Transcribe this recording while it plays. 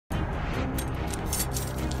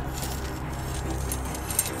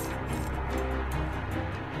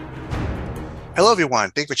Hello,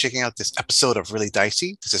 everyone. Thanks for checking out this episode of Really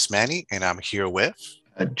Dicey. This is Manny, and I'm here with.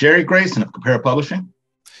 Jerry Grayson of Compare Publishing.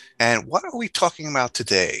 And what are we talking about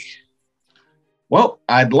today? Well,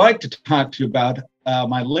 I'd like to talk to you about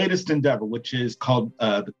my latest endeavor, which is called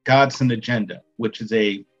the Godsend Agenda, which is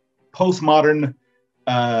a postmodern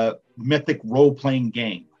mythic role-playing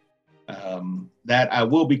game that I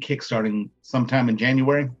will be kickstarting sometime in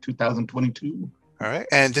January 2022. All right.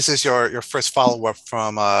 And this is your first follow-up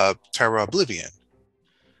from Terra Oblivion.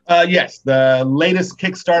 Yes, the latest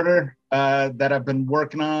Kickstarter that I've been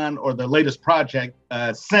working on, or the latest project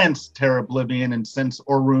since Terra Oblivion and since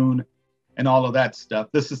Orun and all of that stuff.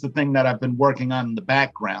 This is the thing that I've been working on in the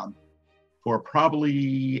background for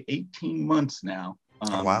probably 18 months now.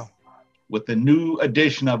 Oh, wow. With the new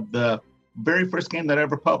edition of the very first game that I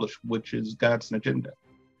ever published, which is Godsend Agenda.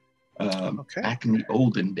 Okay. Back in the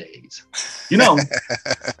olden days. You know,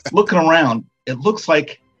 looking around, it looks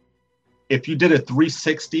like if you did a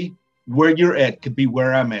 360, where you're at could be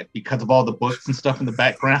where I'm at because of all the books and stuff in the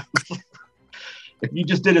background. If you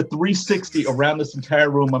just did a 360 around this entire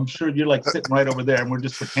room, I'm sure you're like sitting right over there and we're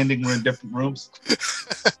just pretending we're in different rooms.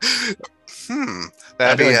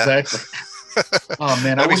 That'd be exactly. Oh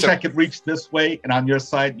man, I wish I could reach this way and on your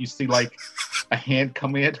side you see like a hand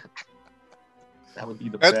come in. That would be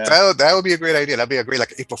the best. That would be a great idea. That'd be a great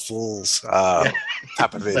like April Fool's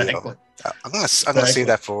type of video. Exactly. I'm gonna say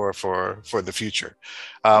that for the future.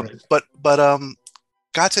 Right. But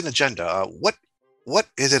Godsend Agenda. What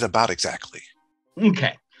is it about exactly?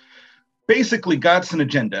 Okay. Basically, Godsend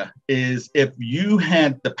Agenda is if you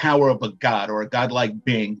had the power of a god or a godlike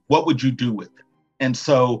being, what would you do with it? And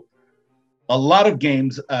so a lot of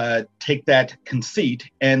games take that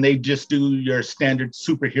conceit and they just do your standard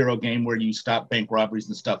superhero game where you stop bank robberies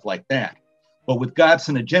and stuff like that. But with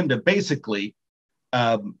Godsend Agenda, basically,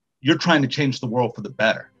 you're trying to change the world for the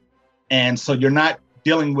better. And so you're not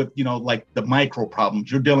dealing with, like the micro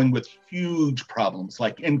problems. You're dealing with huge problems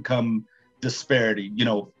like income disparity,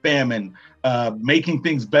 famine, making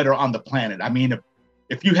things better on the planet. I mean,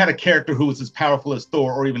 if you had a character who was as powerful as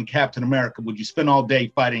Thor or even Captain America, would you spend all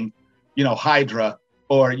day fighting Hydra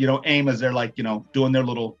or, AIM as they're like, doing their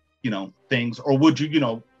little, things? Or would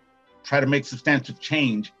you, try to make substantial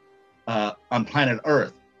change on planet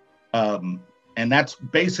Earth? And that's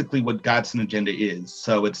basically what Godsend Agenda is.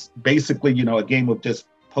 So it's basically, a game of just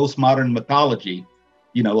postmodern mythology,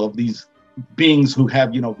 of these beings who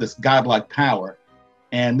have, this godlike power.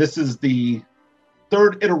 And this is the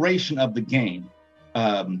third iteration of the game.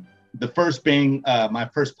 The first being my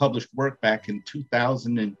first published work back in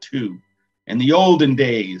 2002. In the olden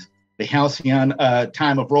days, the halcyon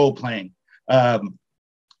time of role-playing.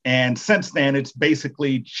 And since then, it's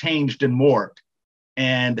basically changed and morphed.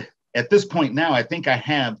 And at this point now, I think I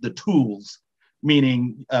have the tools,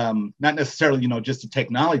 meaning not necessarily, just the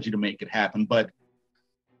technology to make it happen, but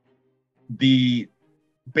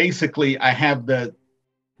basically I have the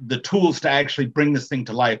tools to actually bring this thing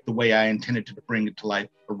to life the way I intended to bring it to life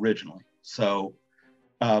originally. So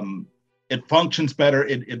it functions better.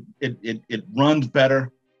 It runs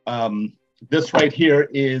better. This right here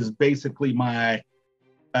is basically my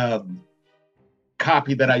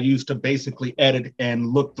copy that I use to basically edit and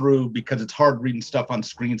look through because it's hard reading stuff on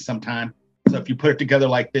screen sometimes. So if you put it together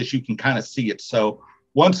like this, you can kind of see it. So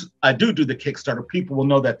once I do the Kickstarter, people will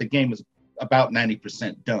know that the game is about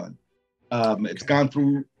 90% done. It's gone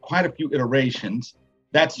through quite a few iterations.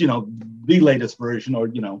 That's, the latest version or,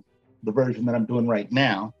 the version that I'm doing right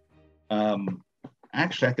now.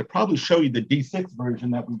 Actually, I could probably show you the D6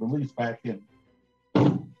 version that we released back in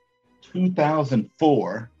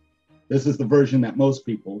 2004. This is the version that most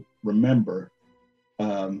people remember.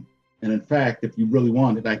 And in fact, if you really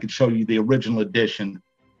wanted, I could show you the original edition,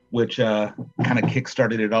 which kind of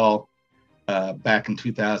kickstarted it all back in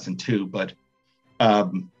 2002. But a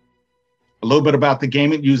little bit about the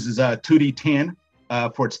game. It uses 2D10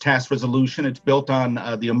 for its task resolution. It's built on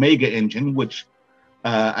the Omega engine, which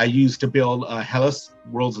I used to build Hellas,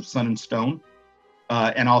 Worlds of Sun and Stone,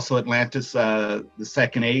 and also Atlantis, the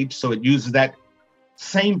Second Age. So it uses that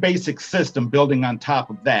same basic system building on top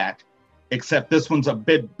of that, except this one's a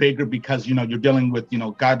bit bigger because, you're dealing with,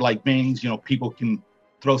 godlike beings, people can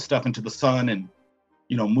throw stuff into the sun and,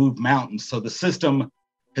 move mountains. So the system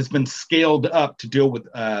has been scaled up to deal with,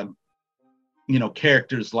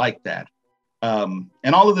 characters like that.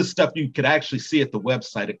 And all of this stuff you could actually see at the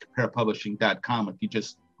website at comparepublishing.com. If you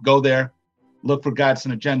just go there, look for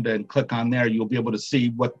Godsend Agenda and click on there, you'll be able to see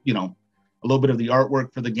what, a little bit of the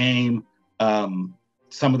artwork for the game,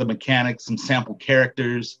 some of the mechanics, some sample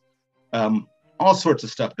characters, all sorts of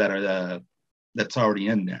stuff that are that's already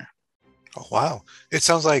in there. Oh, wow. It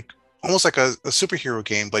sounds like almost like a superhero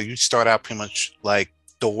game, but you start out pretty much like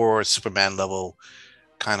Thor, Superman level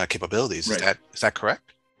kind of capabilities. Right. Is that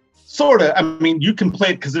correct? Sort of. I mean, you can play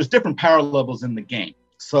it because there's different power levels in the game.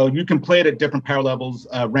 So you can play it at different power levels,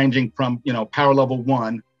 ranging from, power level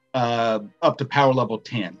 1 up to power level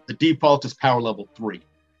 10. The default is power level 3.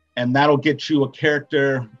 And that'll get you a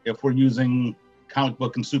character, if we're using comic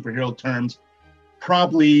book and superhero terms,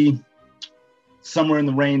 probably somewhere in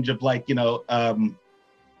the range of like, your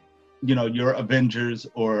Avengers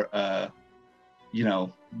or,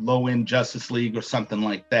 low-end Justice League or something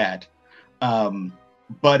like that.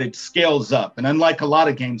 But it scales up. And unlike a lot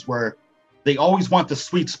of games where they always want the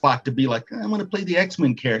sweet spot to be like, I want to play the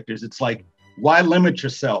X-Men characters. It's like, why limit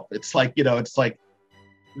yourself? It's like,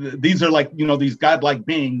 these are like, these godlike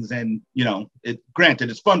beings. And, granted,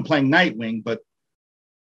 it's fun playing Nightwing, but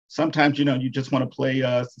sometimes, you just want to play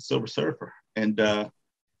Silver Surfer. And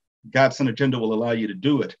Godsend Agenda will allow you to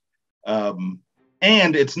do it.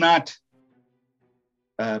 And it's not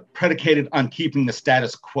predicated on keeping the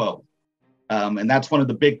status quo. And that's one of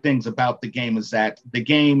the big things about the game, is that the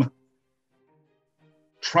game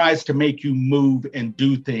tries to make you move and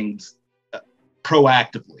do things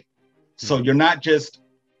proactively. So you're not just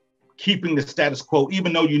keeping the status quo,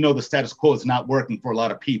 even though the status quo is not working for a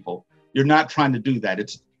lot of people. You're not trying to do that.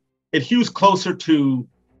 It hews closer to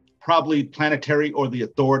probably Planetary or the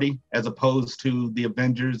Authority, as opposed to the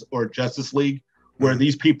Avengers or Justice League, where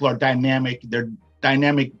these people are dynamic. They're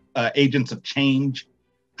dynamic agents of change,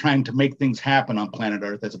 trying to make things happen on planet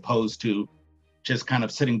Earth, as opposed to just kind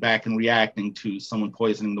of sitting back and reacting to someone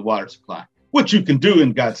poisoning the water supply, which you can do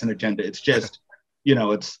in Godsend Agenda. It's just,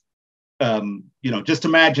 just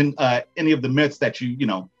imagine any of the myths that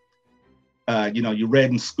you read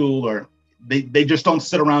in school, or they just don't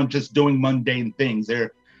sit around just doing mundane things.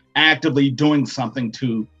 They're actively doing something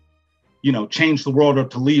to, change the world or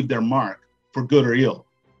to leave their mark for good or ill.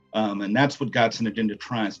 And that's what Godsend Agenda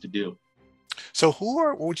tries to do. So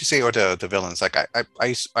what would you say are the villains? Like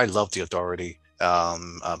I love the Authority,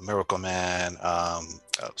 Miracle Man,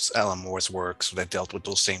 Alan Moore's works that dealt with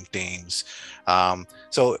those same themes.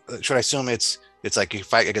 So should I assume it's like you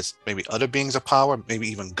fight against maybe other beings of power, maybe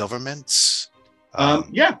even governments?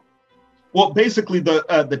 Yeah. Well, basically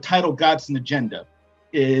the title Godsend Agenda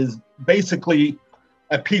is basically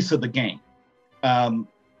a piece of the game.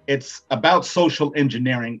 It's about social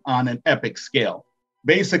engineering on an epic scale.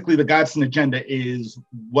 Basically, the Godsend Agenda is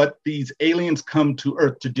what these aliens come to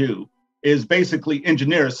Earth to do, is basically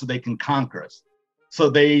engineer us so they can conquer us. So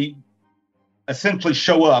they essentially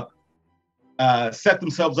show up, set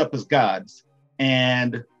themselves up as gods,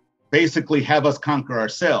 and basically have us conquer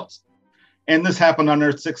ourselves. And this happened on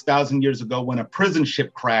Earth 6,000 years ago when a prison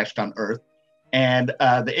ship crashed on Earth, and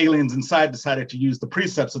the aliens inside decided to use the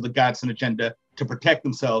precepts of the Godsend Agenda to protect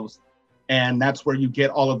themselves. And that's where you get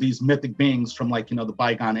all of these mythic beings from, like, the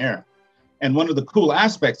bygone era. And one of the cool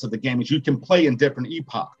aspects of the game is you can play in different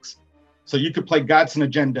epochs. So you could play Godsend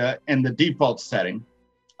Agenda in the default setting,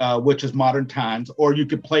 which is modern times, or you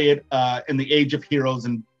could play it in the Age of Heroes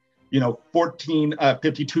in,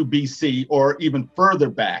 1452 BC, or even further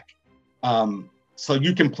back. So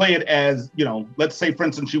you can play it as, let's say, for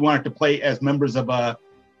instance, you wanted to play as members of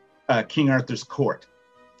King Arthur's court.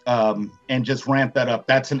 And just ramp that up.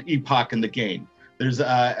 That's an epoch in the game. There's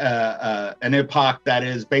an epoch that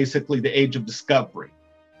is basically the Age of Discovery,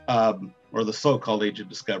 or the so-called Age of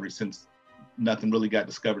Discovery, since nothing really got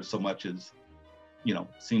discovered so much as,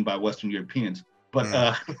 seen by Western Europeans.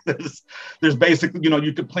 But there's basically,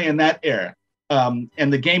 you could play in that era.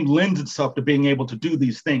 And the game lends itself to being able to do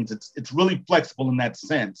these things. It's really flexible in that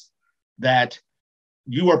sense that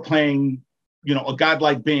you are playing a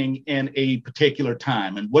godlike being in a particular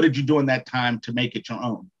time. And what did you do in that time to make it your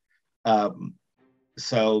own?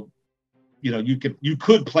 So, you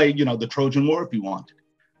could play, the Trojan War if you wanted,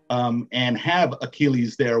 and have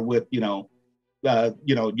Achilles there with,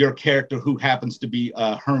 your character who happens to be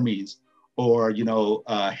Hermes, or,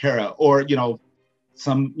 Hera, or,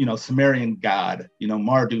 some, Sumerian god,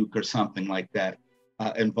 Marduk or something like that,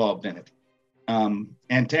 involved in it.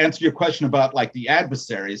 And to answer your question about like the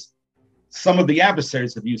adversaries, some of the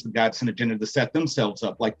adversaries have used the Godsend Agenda to set themselves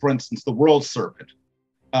up. Like, for instance, the World Serpent,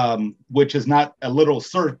 which is not a literal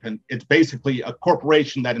serpent. It's basically a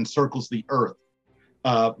corporation that encircles the Earth,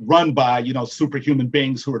 run by, superhuman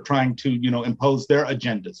beings who are trying to, impose their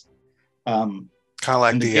agendas. Kind of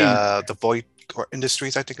like the Void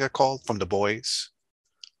Industries, I think they're called, from The Boys.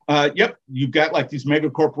 Yep, you've got like these mega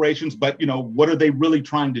corporations, but, what are they really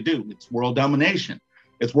trying to do? It's world domination.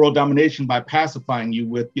 It's world domination by pacifying you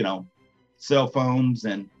with, cell phones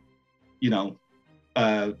and,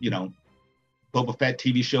 Boba Fett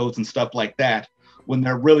TV shows and stuff like that, when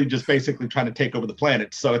they're really just basically trying to take over the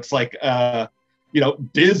planet. So it's like,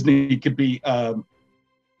 Disney could be, an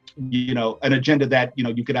agenda that,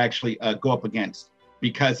 you could actually go up against,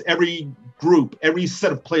 because every group, every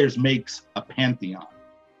set of players makes a pantheon.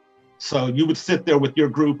 So you would sit there with your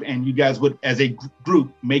group and you guys would, as a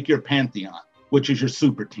group, make your pantheon, which is your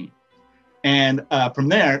super team. And from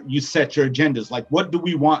there, you set your agendas. Like, what do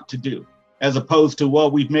we want to do? As opposed to, well,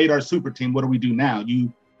 we've made our super team. What do we do now?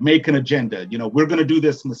 You make an agenda. We're going to do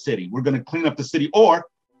this in the city. We're going to clean up the city, or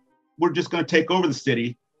we're just going to take over the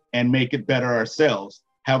city and make it better ourselves,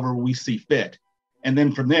 however we see fit. And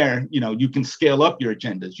then from there, you can scale up your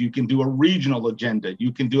agendas. You can do a regional agenda.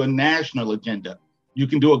 You can do a national agenda. You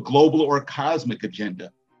can do a global or a cosmic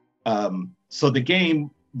agenda. So the game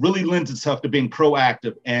really lends itself to being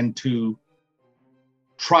proactive and to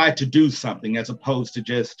try to do something, as opposed to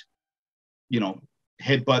just,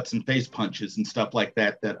 headbutts and face punches and stuff like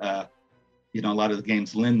that, a lot of the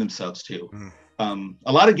games lend themselves to.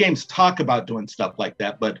 A lot of games talk about doing stuff like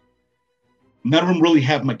that, but none of them really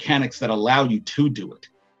have mechanics that allow you to do it.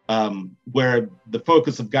 Where the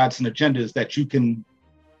focus of Godsend Agenda is that you can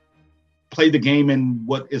play the game in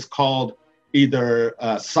what is called either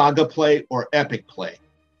saga play or epic play.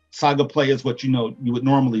 Saga play is what you would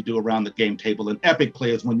normally do around the game table, and epic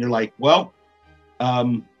play is when you're like, well,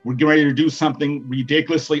 we're getting ready to do something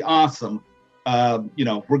ridiculously awesome.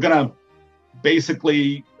 We're gonna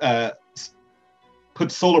basically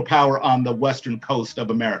put solar power on the western coast of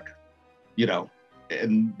America,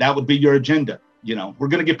 and that would be your agenda. We're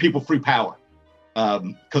gonna give people free power,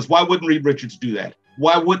 because why wouldn't Reed Richards do that?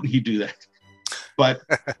 Why wouldn't he do that? But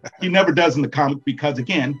he never does in the comic, because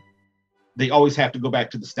again, they always have to go back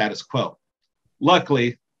to the status quo.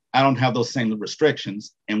 Luckily, I don't have those same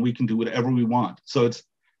restrictions, and we can do whatever we want. So it's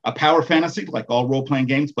a power fantasy, like all role-playing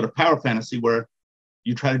games, but a power fantasy where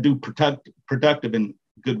you try to do productive and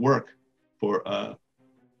good work for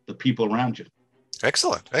the people around you.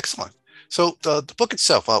 Excellent. So the book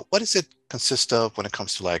itself, what does it consist of when it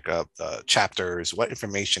comes to chapters? What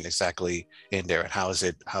information exactly in there, and how is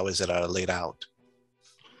it laid out?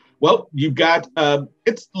 Well, you've got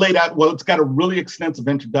it's laid out. Well, it's got a really extensive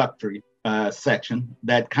introductory section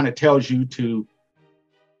that kind of tells you to,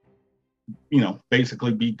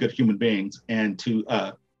 basically be good human beings and to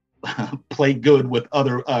play good with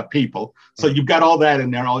other people. So you've got all that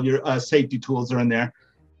in there. All your safety tools are in there.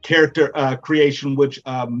 Character creation, which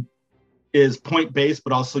is point-based,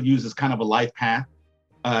 but also uses kind of a life path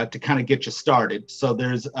to kind of get you started. So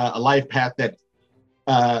there's a life path that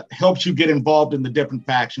helps you get involved in the different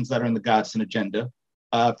factions that are in the Godsend Agenda.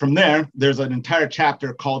 From there, there's an entire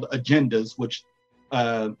chapter called Agendas, which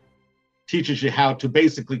teaches you how to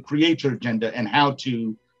basically create your agenda and how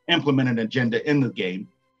to implement an agenda in the game.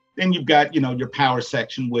 Then you've got, your power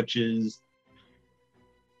section, which is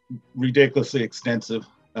ridiculously extensive.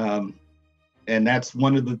 And that's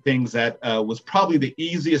one of the things that was probably the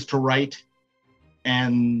easiest to write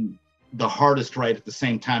and the hardest to write at the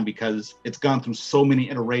same time, because it's gone through so many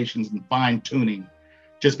iterations and fine tuning.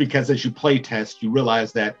 Just because as you play test, you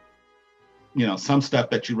realize that, some stuff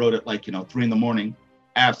that you wrote at 3 a.m.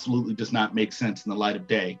 absolutely does not make sense in the light of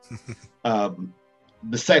day.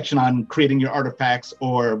 The section on creating your artifacts,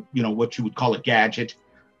 or, what you would call a gadget,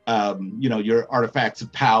 your artifacts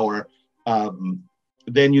of power,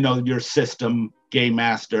 then, your system, game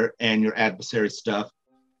master, and your adversary stuff.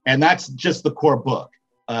 And that's just the core book.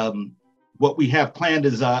 What we have planned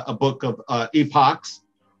is a book of epochs,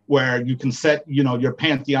 where you can set, your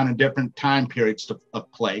pantheon in different time periods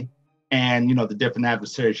of play, and, the different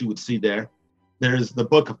adversaries you would see there. There's the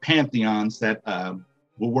book of pantheons that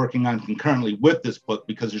we're working on concurrently with this book,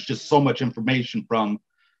 because there's just so much information from,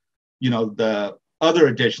 the other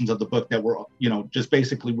editions of the book that we're, just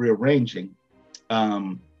basically rearranging,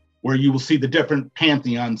 where you will see the different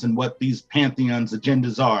pantheons and what these pantheons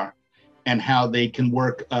agendas are, and how they can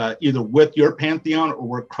work either with your pantheon or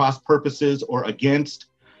work cross purposes or against.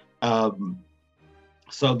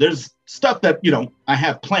 So there's stuff that, I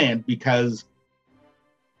have planned, because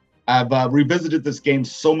I've revisited this game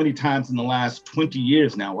so many times in the last 20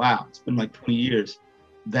 years now. Wow, it's been like 20 years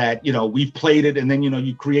that, we've played it, and then,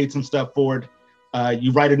 you create some stuff for it.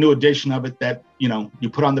 You write a new edition of it that, you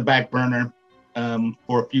put on the back burner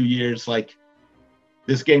for a few years. Like,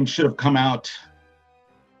 this game should have come out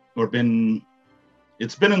or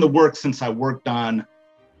it's been in the works since I worked on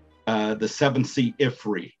the 7C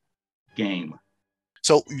Ifri game.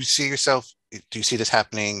 So you see yourself, do you see this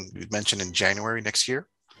happening, you mentioned in January next year?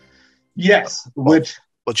 Yes, well,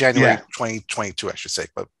 January 2022, I should say,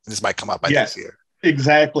 but this might come out by this year.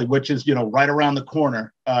 Exactly, which is, right around the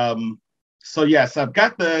corner. So yes, I've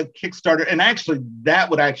got the Kickstarter, and actually that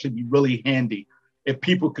would actually be really handy if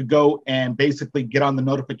people could go and basically get on the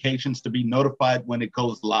notifications to be notified when it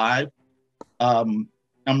goes live. I'm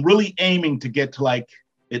really aiming to get to like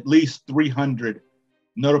at least 300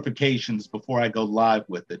 notifications before I go live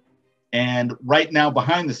with it. And right now,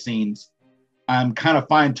 behind the scenes, I'm kind of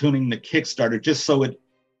fine tuning the Kickstarter just so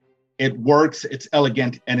it works, it's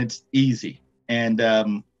elegant, and it's easy.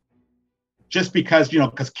 And just because,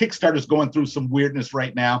 because Kickstarter's going through some weirdness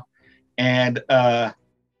right now, and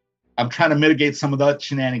I'm trying to mitigate some of the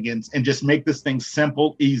shenanigans and just make this thing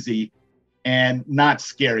simple, easy, and not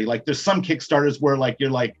scary. Like there's some Kickstarters where like you're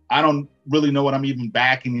like, I don't really know what I'm even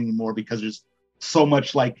backing anymore because there's so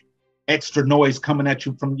much like extra noise coming at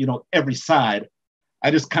you from every side. I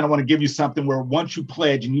just kind of want to give you something where once you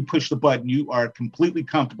pledge and you push the button, you are completely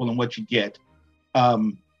comfortable in what you get.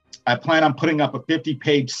 I plan on putting up a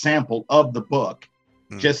 50-page sample of the book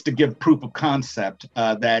just to give proof of concept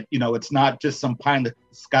that it's not just some pie in the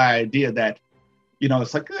sky idea that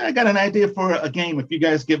it's like, I got an idea for a game. If you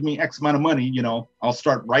guys give me X amount of money, I'll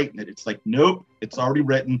start writing it. It's like, nope, it's already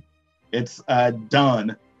written. It's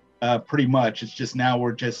done pretty much. It's just now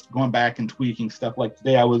we're just going back and tweaking stuff. Like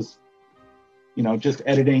today I was, just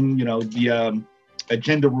editing, the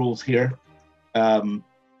agenda rules here.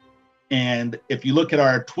 And if you look at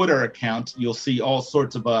our Twitter account, you'll see all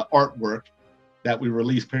sorts of artwork that we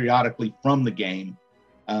release periodically from the game.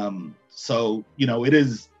 So, it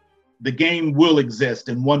is, the game will exist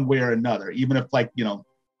in one way or another, even if like, the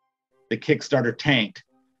Kickstarter tanked,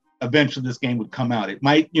 eventually this game would come out. It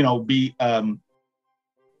might, be,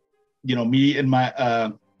 me in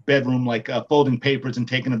my bedroom, like folding papers and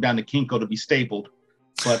taking them down to Kinko to be stapled,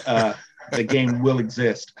 but the game will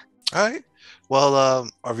exist. All right. Well,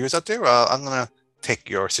 our viewers out there, I'm going to take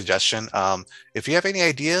your suggestion. If you have any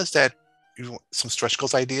ideas some stretch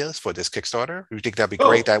goals ideas for this Kickstarter, you think that'd be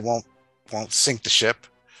great, that won't sink the ship.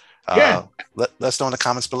 Yeah. Let us know in the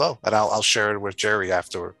comments below, and I'll share it with Jerry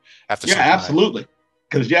after. Yeah, absolutely.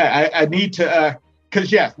 Because I need to.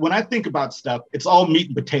 Because when I think about stuff, it's all meat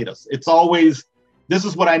and potatoes. It's always, this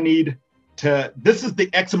is what I need to. This is the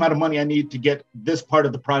X amount of money I need to get this part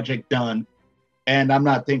of the project done, and I'm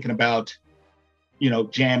not thinking about,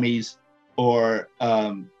 jammies or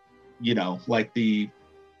like the,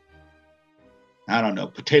 I don't know,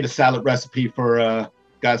 potato salad recipe for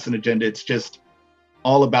Godsend Agenda. It's just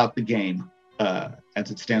all about the game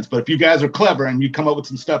as it stands. But if you guys are clever and you come up with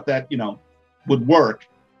some stuff that would work,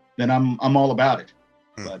 then I'm all about it.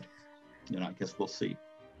 But I guess we'll see.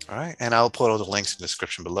 All right, and I'll put all the links in the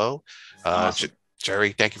description below. Awesome.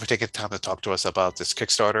 Jerry, thank you for taking the time to talk to us about this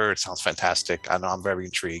Kickstarter. It sounds fantastic. I know I'm very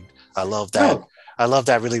intrigued. I love that. Oh. I love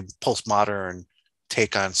that really postmodern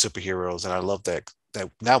take on superheroes, and I love that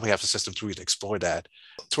now we have the system to really explore that.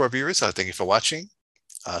 To our viewers, thank you for watching.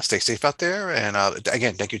 Stay safe out there, and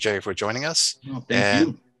again, thank you, Jerry, for joining us. Oh, thank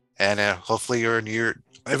you. And hopefully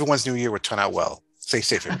everyone's new year will turn out well. Stay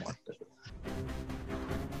safe, everyone.